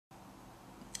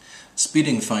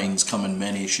Speeding fines come in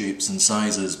many shapes and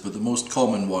sizes, but the most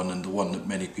common one, and the one that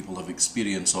many people have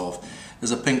experience of,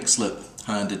 is a pink slip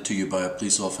handed to you by a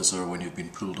police officer when you've been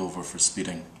pulled over for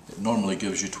speeding. It normally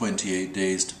gives you 28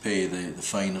 days to pay the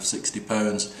fine of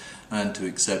 £60 and to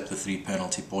accept the 3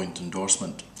 penalty point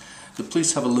endorsement. The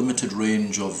police have a limited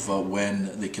range of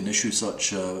when they can issue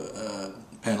such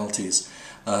penalties,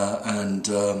 and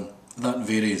that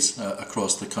varies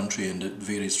across the country, and it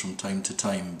varies from time to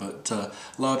time, but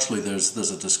largely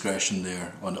there's a discretion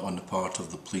there on the part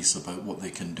of the police about what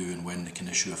they can do and when they can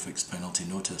issue a fixed penalty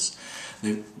notice.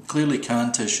 They clearly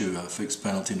can't issue a fixed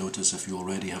penalty notice if you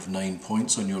already have 9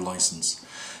 points on your licence.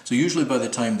 So usually by the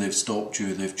time they've stopped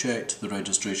you, they've checked the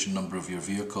registration number of your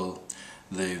vehicle,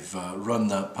 they've run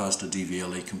that past a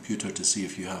DVLA computer to see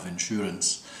if you have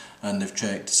insurance, and they've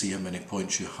checked to see how many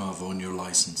points you have on your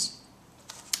licence.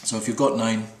 So if you've got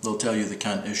 9, they'll tell you they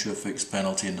can't issue a fixed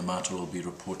penalty and the matter will be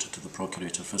reported to the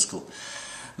Procurator Fiscal.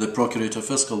 The Procurator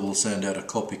Fiscal will send out a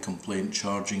copy complaint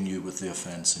charging you with the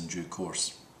offence in due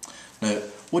course. Now,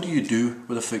 what do you do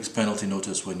with a fixed penalty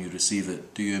notice when you receive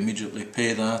it? Do you immediately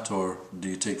pay that, or do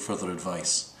you take further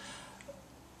advice?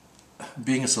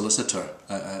 Being a solicitor,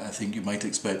 I think you might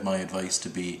expect my advice to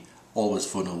be always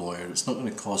phone a lawyer. It's not going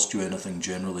to cost you anything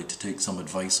generally to take some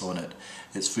advice on it.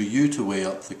 It's for you to weigh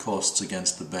up the costs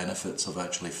against the benefits of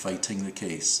actually fighting the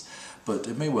case. But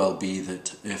it may well be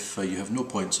that if you have no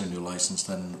points on your licence,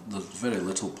 then there's very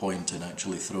little point in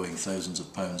actually throwing thousands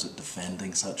of pounds at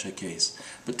defending such a case.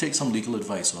 But take some legal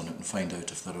advice on it and find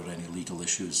out if there are any legal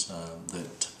issues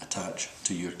that attach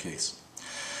to your case.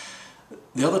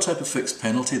 The other type of fixed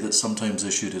penalty that's sometimes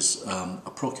issued is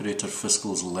a Procurator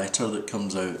Fiscal's letter that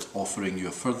comes out offering you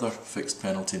a further fixed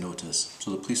penalty notice.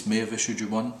 So the police may have issued you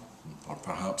one, or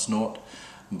perhaps not,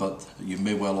 but you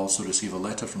may well also receive a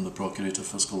letter from the Procurator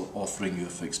Fiscal offering you a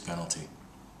fixed penalty.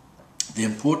 The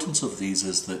importance of these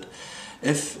is that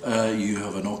if you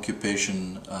have an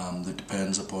occupation that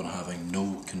depends upon having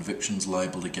no convictions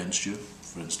libelled against you,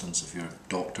 for instance if you're a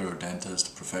doctor or dentist,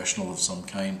 a professional of some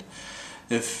kind,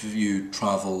 if you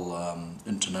travel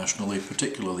internationally,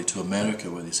 particularly to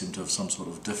America, where they seem to have some sort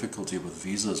of difficulty with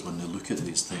visas when they look at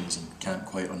these things and can't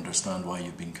quite understand why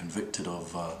you've been convicted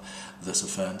of this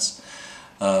offence.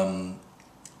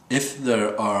 If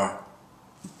there are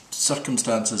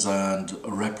circumstances and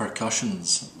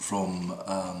repercussions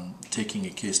from taking a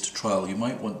case to trial, you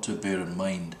might want to bear in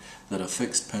mind that a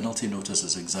fixed penalty notice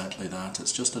is exactly that.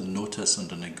 It's just a notice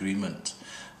and an agreement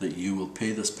that you will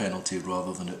pay this penalty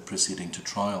rather than it proceeding to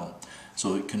trial.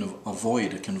 So it can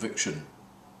avoid a conviction.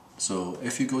 So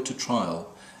if you go to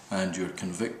trial and you're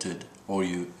convicted, or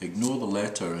you ignore the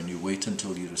letter and you wait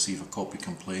until you receive a copy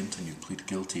complaint and you plead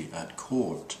guilty at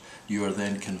court, you are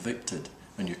then convicted,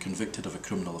 and you're convicted of a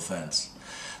criminal offence.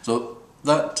 So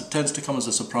that tends to come as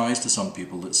a surprise to some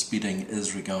people, that speeding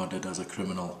is regarded as a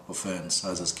criminal offence,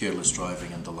 as is careless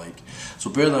driving and the like.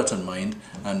 So bear that in mind,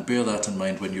 and bear that in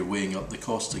mind when you're weighing up the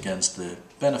costs against the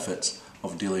benefits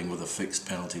of dealing with a fixed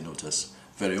penalty notice.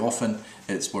 Very often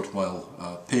it's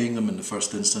worthwhile paying them in the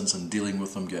first instance and dealing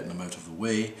with them, getting them out of the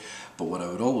way. But what I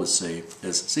would always say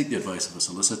is seek the advice of a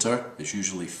solicitor. It's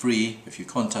usually free. If you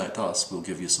contact us, we'll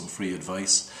give you some free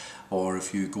advice. Or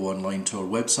if you go online to our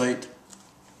website,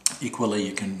 equally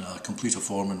you can complete a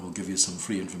form and we'll give you some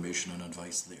free information and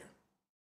advice there.